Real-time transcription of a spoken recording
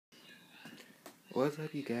What's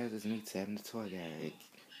up, you guys? It's me, Tevin the Toy Guy.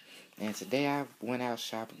 And today I went out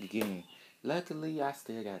shopping again. Luckily, I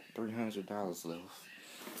still got $300 left.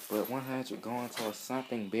 But 100 going towards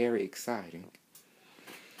something very exciting.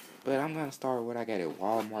 But I'm going to start with what I got at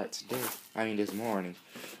Walmart today. This morning.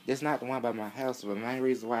 It's not the one by my house, but the main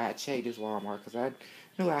reason why I checked this Walmart, because I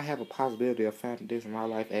knew I have a possibility of finding this in my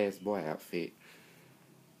life as boy outfit.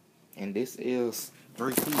 And this is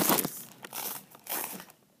 3 pieces.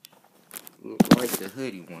 Like the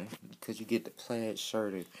hoodie one, because you get the plaid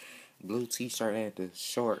shirt and blue t-shirt and the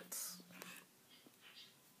shorts.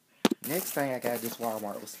 Next thing I got at this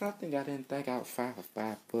Walmart was something I didn't think I would find for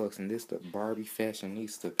 $5, and this the Barbie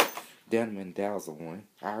Fashionista Denim and Dazzle one.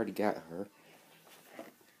 I already got her.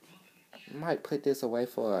 I might put this away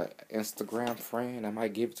for an Instagram friend. I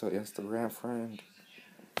might give it to an Instagram friend.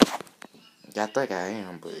 I think I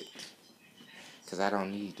am, but because I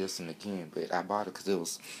don't need this one again. But I bought it because it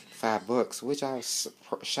was $5, which I was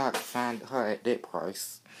shocked to find her at that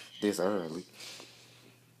price this early.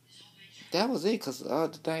 That was it, because the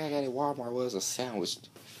other thing I got at Walmart was a sandwich.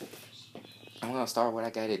 I'm going to start with what I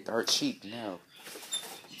got at Dirt Cheap now.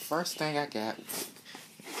 First thing I got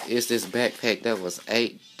is this backpack that was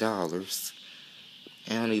 $8.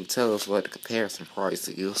 They don't even tell us what the comparison price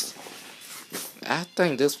is. I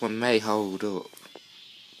think this one may hold up.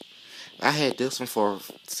 I had this one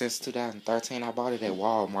since 2013. I bought it at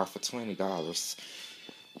Walmart for $20.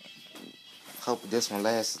 Hope this one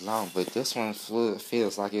lasts long, but this one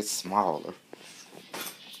feels like it's smaller.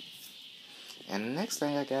 And the next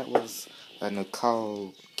thing I got was a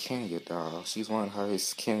Nicole Kenya doll. She's one of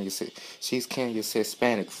she's Kenya's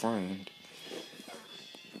Hispanic friend.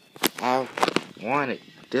 I wanted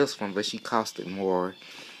this one, but she costed more.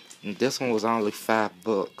 And this one was only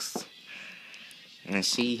 $5. And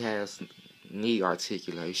she has knee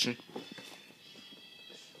articulation.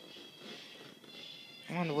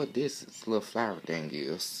 I wonder what this little flower thing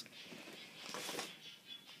is.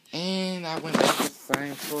 And I went back to the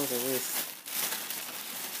same store for this.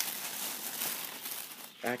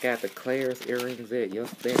 I got the Claire's earrings at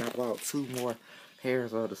yesterday, and I bought 2 more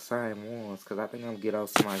pairs of the same ones, because I think I'm going to get out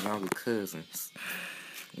to my younger cousins.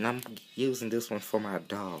 And I'm using this one for my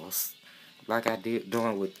dolls. Like I did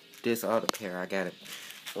doing with this other pair. I got it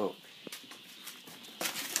up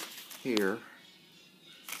here.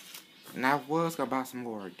 And I was going to buy some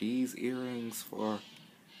more of these earrings for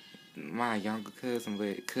my younger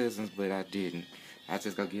cousins, but I didn't. I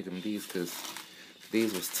just gonna get them these because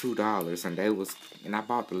these was $2, and I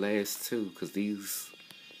bought the last 2 because these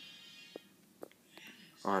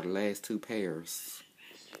are the last 2 pairs.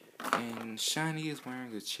 And Shani is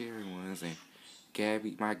wearing the cherry ones, and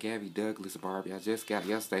my Gabby Douglas Barbie I just got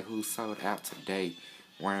yesterday, who sold out today,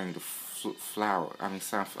 wearing the sunflower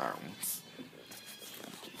ones.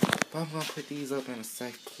 But I'm gonna put these up in a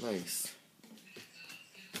safe place.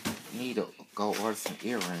 Need to go order some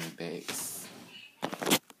earring bags.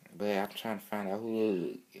 But I'm trying to find out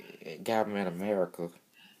who got them in America.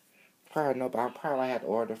 Probably no, but I'll probably have to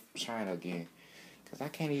order from China again. Because I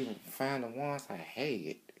can't even find the ones I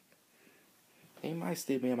hate. They might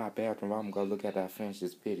still be in my bathroom. I'm going to look at that finish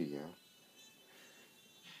this video.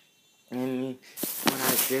 And when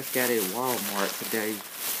I just got at Walmart today,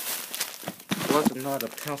 was another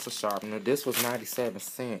pencil sharpener. This was 97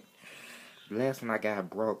 cents. The last one I got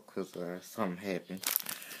broke because something happened.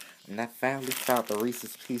 And I finally found the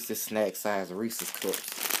Reese's Pieces snack size Reese's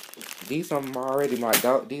cups. These are already my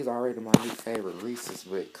new favorite Reese's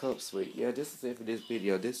with cups. Yeah, this is it for this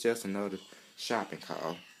video. This is just another shopping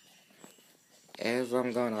call. As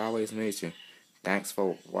I'm gonna always mention, thanks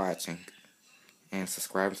for watching and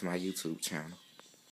subscribing to my YouTube channel.